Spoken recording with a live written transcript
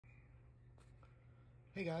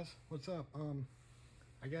Hey guys, what's up?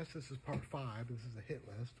 I guess this is part 5. This is a hit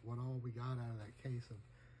list. What all we got out of that case of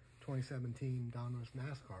 2017 Donruss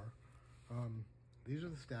NASCAR. These are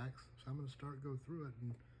the stacks, so I'm going to go through it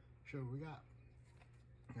and show what we got.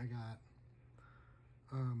 I got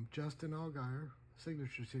Justin Allgaier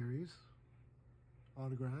Signature Series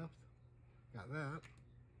autographed. Got that.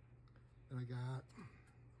 And I got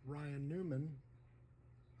Ryan Newman,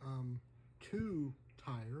 2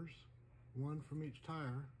 tires. One from each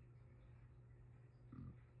tire.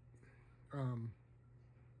 And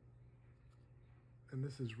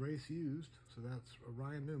this is race used, so that's a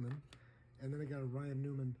Ryan Newman. And then I got a Ryan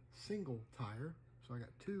Newman single tire, so I got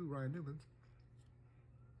 2 Ryan Newmans.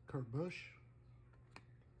 Kurt Busch,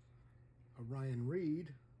 a Ryan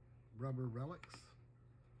Reed rubber relics,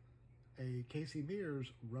 a Casey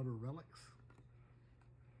Mears rubber relics,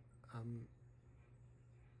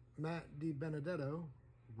 Matt DiBenedetto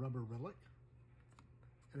rubber relic,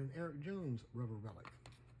 and an Eric Jones rubber relic.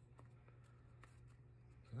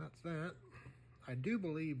 So that's that. I do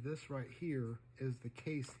believe this right here is the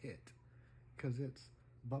case hit, because it's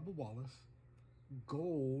Bubba Wallace,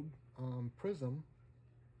 gold prism,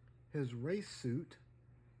 his race suit,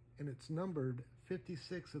 and it's numbered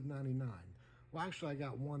 56 of 99. Well, actually, I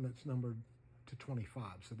got one that's numbered to 25,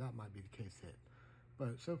 so that might be the case hit.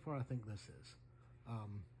 But so far, I think this is.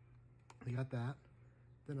 I got that.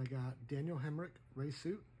 Then I got Daniel Hemrick race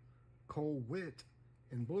suit, Cole Witt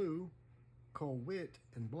in blue, Cole Witt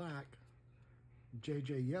in black,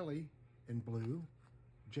 J.J. Yeley in blue,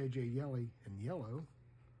 J.J. Yeley in yellow,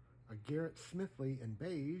 a Garrett Smithley in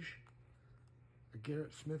beige, a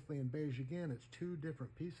Garrett Smithley in beige again. It's 2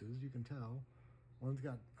 different pieces, you can tell. One's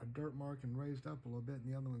got a dirt mark and raised up a little bit,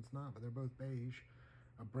 and the other one's not, but they're both beige.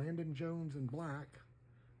 A Brandon Jones in black,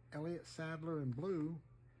 Elliott Sadler in blue,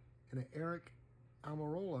 and an Eric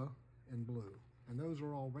Almirola in blue. And those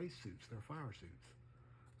are all race suits. They're fire suits.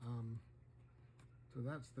 So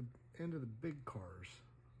that's the end of the big cards,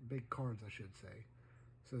 I should say.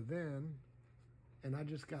 So then, and I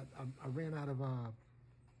just got, I ran out of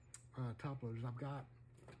top loaders. I've got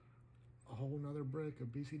a whole nother brick of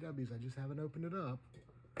BCWs. I just haven't opened it up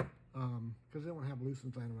because they don't have loose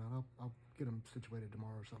ones laying around. I'll get them situated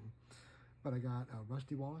tomorrow or something. But I got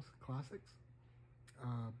Rusty Wallace Classics,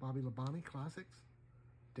 Bobby Labonte Classics,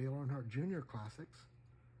 Dale Earnhardt Jr. Classics,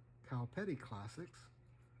 Kyle Petty Classics,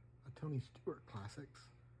 a Tony Stewart Classics,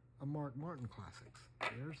 a Mark Martin Classics.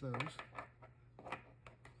 There's those.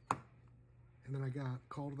 And then I got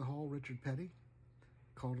Call to the Hall Richard Petty,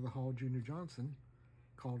 Call to the Hall Junior Johnson,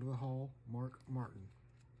 Call to the Hall Mark Martin.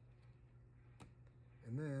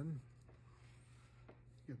 And then,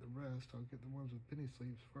 get the rest. I'll get the ones with penny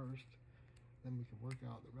sleeves first. Then we can work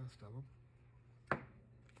out the rest of them.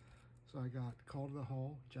 So I got Call to the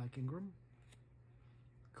Hall Jack Ingram,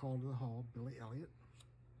 Call to the Hall Billy Elliott,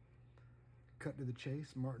 Cut to the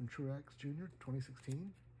Chase Martin Truex Jr.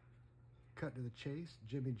 2016, Cut to the Chase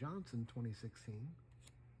Jimmy Johnson 2016,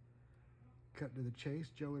 Cut to the Chase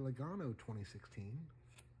Joey Logano 2016,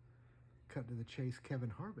 Cut to the Chase Kevin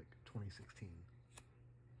Harvick 2016.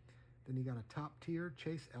 Then you got a top tier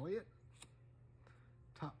Chase Elliott,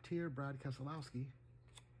 top tier Brad Keselowski,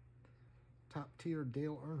 top tier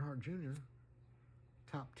Dale Earnhardt Jr.,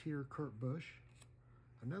 top tier Kurt Busch,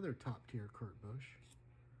 another top tier Kurt Busch,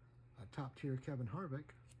 a top tier Kevin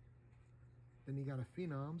Harvick. Then you got a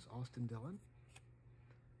Phenoms Austin Dillon,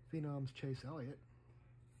 Phenoms Chase Elliott,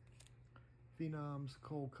 Phenoms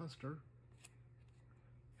Cole Custer,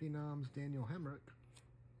 Phenoms Daniel Hemrick,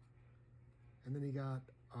 and then you got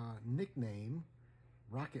nickname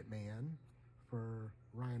Rocket Man for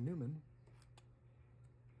Ryan Newman.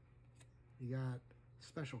 You got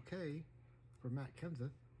Special K for Matt Kenseth.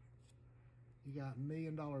 You got $1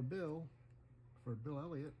 Million Bill for Bill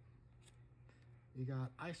Elliott. You got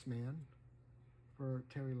Iceman for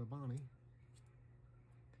Terry Labonte.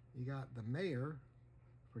 You got the Mayor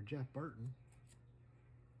for Jeff Burton.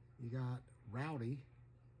 You got Rowdy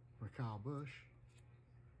for Kyle Busch.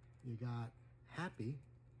 You got Happy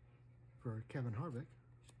for Kevin Harvick.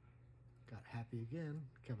 Got Happy again,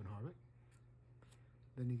 Kevin Harvick.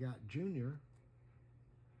 Then you got Junior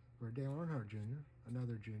for Dale Earnhardt Jr.,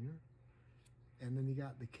 another Junior. And then you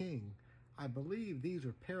got the King. I believe these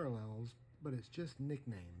are parallels, but it's just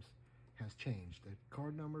nicknames has changed. The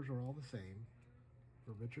card numbers are all the same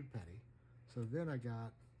for Richard Petty. So then I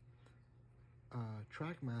got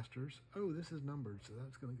Track Masters. Oh, this is numbered, so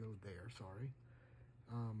that's going to go there, sorry.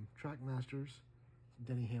 Track Masters,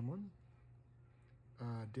 Denny Hamlin.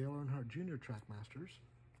 Dale Earnhardt Jr. Track Masters.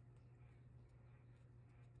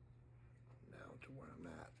 Now to where I'm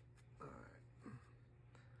at. All right.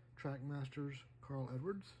 Trackmasters Carl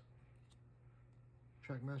Edwards,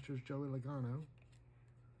 Trackmasters Joey Logano,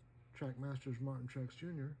 Trackmasters Martin Truex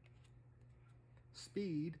Jr.,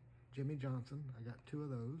 Speed Jimmy Johnson, I got 2 of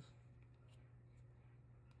those,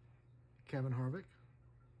 Kevin Harvick,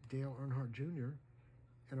 Dale Earnhardt Jr.,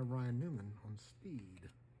 and a Ryan Newman on Speed.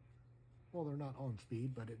 Well, they're not on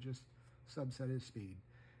Speed, but it just subset is Speed.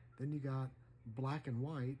 Then you got black and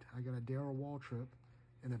white. I got a Darrell Waltrip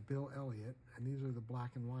and a Bill Elliott, and these are the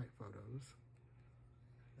black and white photos.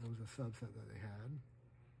 That was a subset that they had.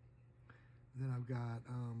 Then I've got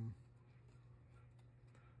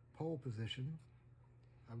pole position.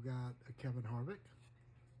 I've got a Kevin Harvick.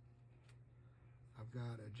 I've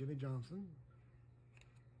got a Jimmy Johnson.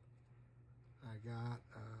 I got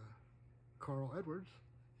Carl Edwards,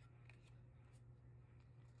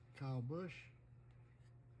 Kyle Busch,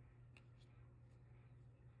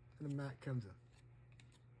 and a Matt Kenseth.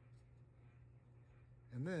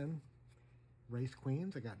 And then Race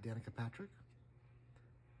Queens, I got Danica Patrick.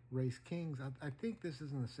 Race Kings, I think this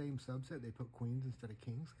is in the same subset. They put Queens instead of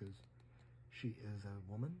Kings because she is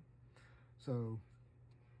a woman. So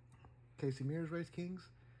Casey Mears Race Kings,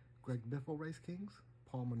 Greg Biffle Race Kings,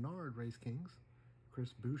 Paul Menard Race Kings,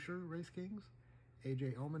 Chris Buescher Race Kings,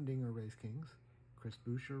 AJ Allmendinger Race Kings, Chris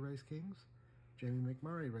Buescher Race Kings, Jamie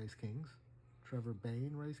McMurray Race Kings, Trevor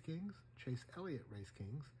Bayne Race Kings, Chase Elliott Race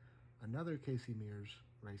Kings, another Casey Mears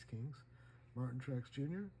Race Kings, Martin Truex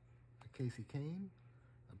Jr., a Casey Kane,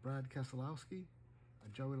 a Brad Keselowski, a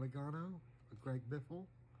Joey Logano, a Greg Biffle,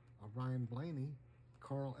 a Ryan Blaney,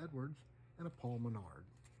 Carl Edwards, and a Paul Menard.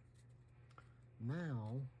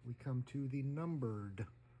 Now we come to the numbered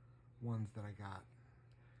ones that I got.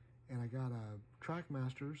 And I got a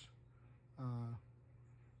Trackmasters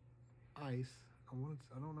ice.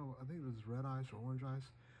 I don't know, I think it was red ice or orange ice.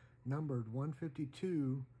 Numbered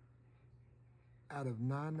 152 out of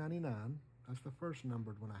 999. That's the first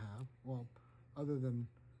numbered one I have. Well, other than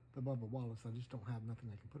the Bubba Wallace, I just don't have nothing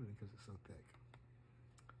I can put it in because it's so thick.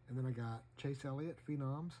 And then I got Chase Elliott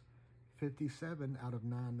Phenoms, 57 out of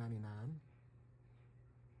 999.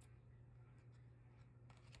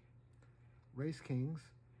 Race Kings,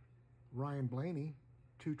 Ryan Blaney,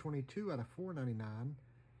 222 out of 499,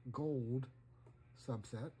 gold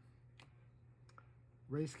subset.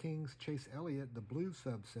 Race Kings, Chase Elliott, the blue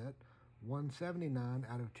subset, 179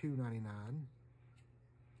 out of 299.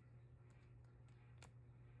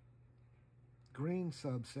 Green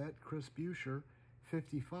subset, Chris Buescher,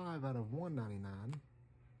 55 out of 199.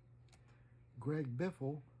 Greg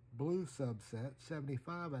Biffle, blue subset,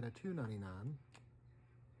 75 out of 299.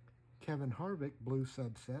 Kevin Harvick, blue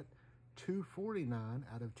subset, 249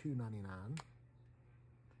 out of 299.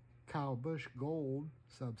 Kyle Busch, gold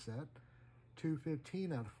subset,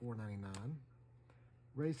 215 out of 499.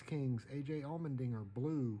 Race Kings, AJ Allmendinger,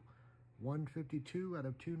 blue, 152 out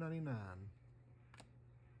of 299.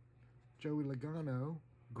 Joey Logano,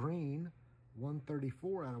 green,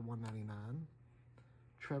 134 out of 199.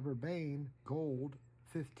 Trevor Bayne, gold,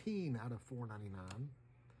 15 out of 499.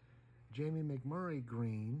 Jamie McMurray,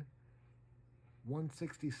 green,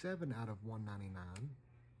 167 out of 199.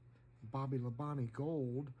 Bobby Labonte,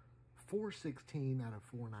 gold, 416 out of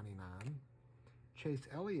 499. Chase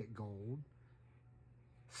Elliott, gold,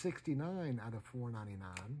 69 out of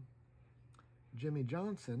 499. Jimmy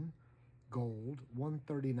Johnson, gold,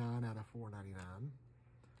 139 out of 499.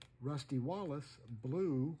 Rusty Wallace,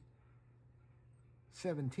 blue,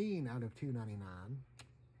 17 out of 299.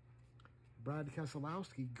 Brad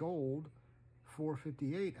Keselowski, gold,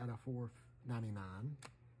 458 out of 499.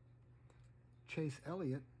 Chase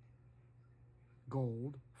Elliott,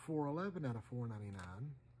 gold, 411 out of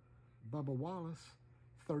 499. Bubba Wallace,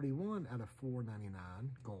 31 out of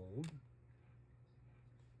 499, gold.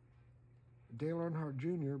 Dale Earnhardt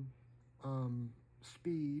Jr.,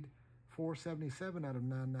 speed, 477 out of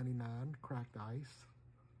 999, cracked ice.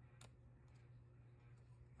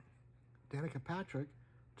 Danica Patrick,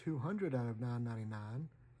 200 out of 999,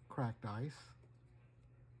 cracked ice.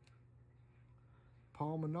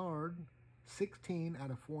 Paul Menard, 16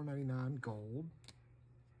 out of 499, gold.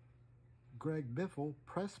 Greg Biffle,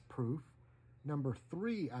 press proof, number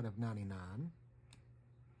 3 out of 99.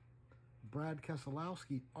 Brad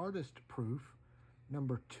Keselowski, artist proof,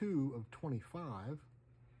 number 2 of 25.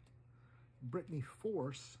 Brittany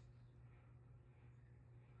Force,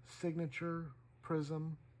 signature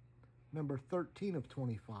prism, number 13 of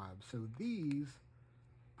 25. So these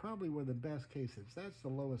probably were the best cases. That's the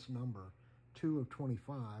lowest number, 2 of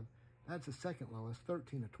 25. That's the second lowest,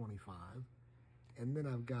 13 of 25. And then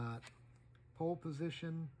I've got pole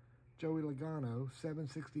position, Joey Logano,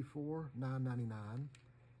 764, 999.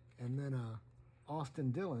 And then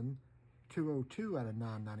Austin Dillon, 202 out of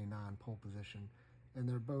 999 pole position, and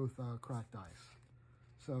they're both cracked ice.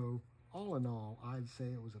 So all in all, I'd say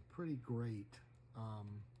it was a pretty great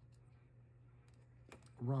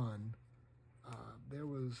run. There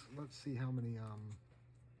was, let's see how many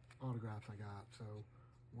autographs I got. So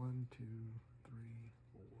 1, 2, 3,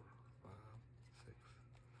 4, 5, 6,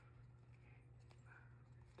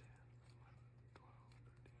 10,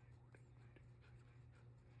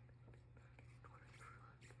 11,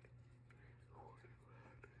 12,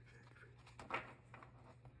 13,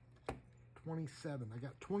 27. I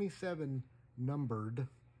got 27 numbered,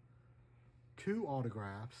 2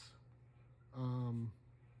 autographs,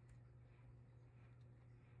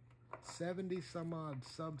 70 some odd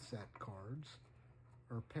subset cards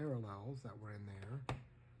or parallels that were in there.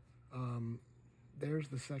 There's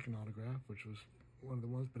the second autograph, which was one of the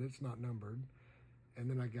ones, but it's not numbered. And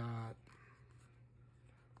then I got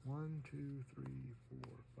 1, 2, 3, 4,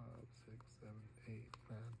 5, 6, 7, 8,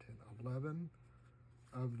 9, 10, 11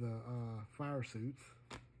 of the fire suits,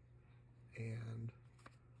 and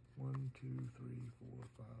 1, 2, 3, 4,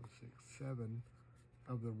 5, 6, 7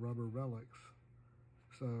 of the rubber relics.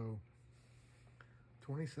 So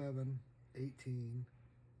 27, 18,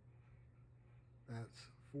 that's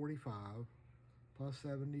 45, plus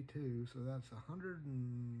 72, so that's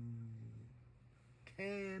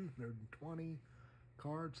 110, 120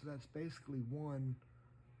 cards. So that's basically one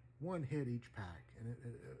hit each pack, and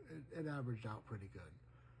it averaged out pretty good.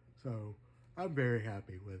 So I'm very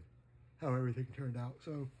happy with how everything turned out.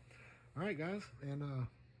 So, all right, guys, and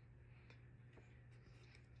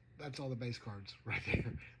that's all the base cards right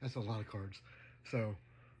there. That's a lot of cards. So,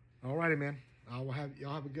 all righty, man. Y'all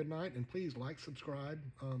have a good night, and please like, subscribe,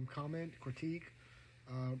 comment, critique,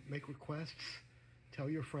 make requests, tell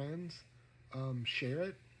your friends, share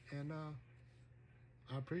it, and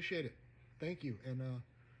I appreciate it. Thank you, and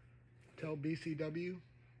tell BCW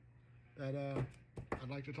that I'd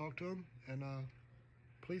like to talk to him, and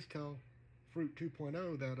please tell Fruit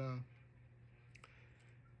 2.0 that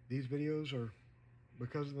these videos are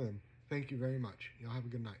because of them. Thank you very much. Y'all have a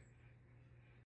good night.